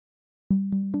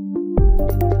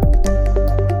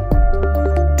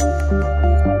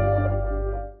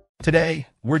Today,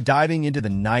 we're diving into the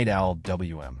Night Owl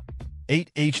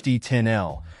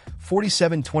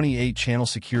WM-8HD10L-4720 8-channel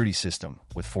security system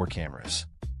with 4 cameras.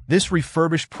 This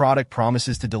refurbished product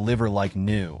promises to deliver like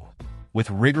new, with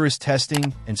rigorous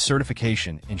testing and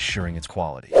certification ensuring its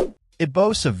quality. It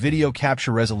boasts a video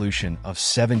capture resolution of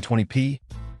 720p,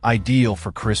 ideal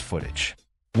for crisp footage.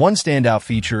 One standout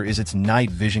feature is its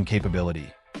night vision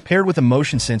capability, paired with a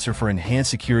motion sensor for enhanced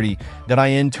security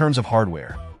in terms of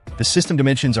hardware. The system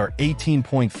dimensions are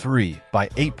 18.3 by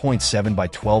 8.7 by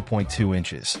 12.2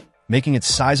 inches, making it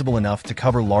sizable enough to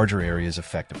cover larger areas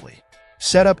effectively.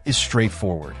 Setup is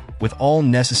straightforward, with all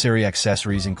necessary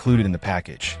accessories included in the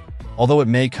package, although it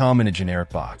may come in a generic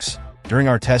box. During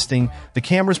our testing, the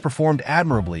cameras performed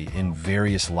admirably in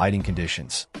various lighting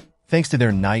conditions, thanks to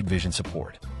their night vision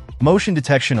support. Motion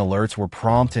detection alerts were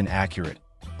prompt and accurate,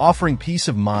 offering peace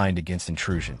of mind against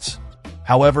intrusions.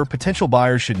 However, potential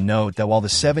buyers should note that while the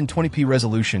 720p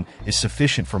resolution is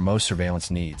sufficient for most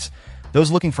surveillance needs,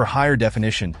 those looking for higher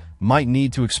definition might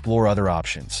need to explore other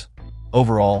options.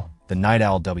 Overall, the Night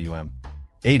Owl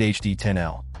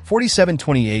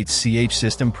WM-8HD10L-4720 8CH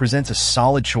system presents a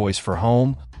solid choice for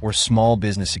home or small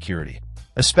business security,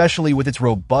 especially with its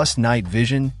robust night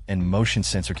vision and motion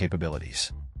sensor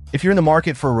capabilities. If you're in the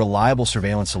market for a reliable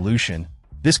surveillance solution,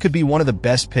 this could be one of the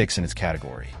best picks in its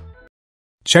category.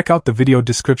 Check out the video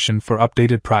description for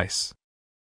updated price.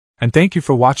 And thank you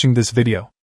for watching this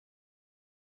video.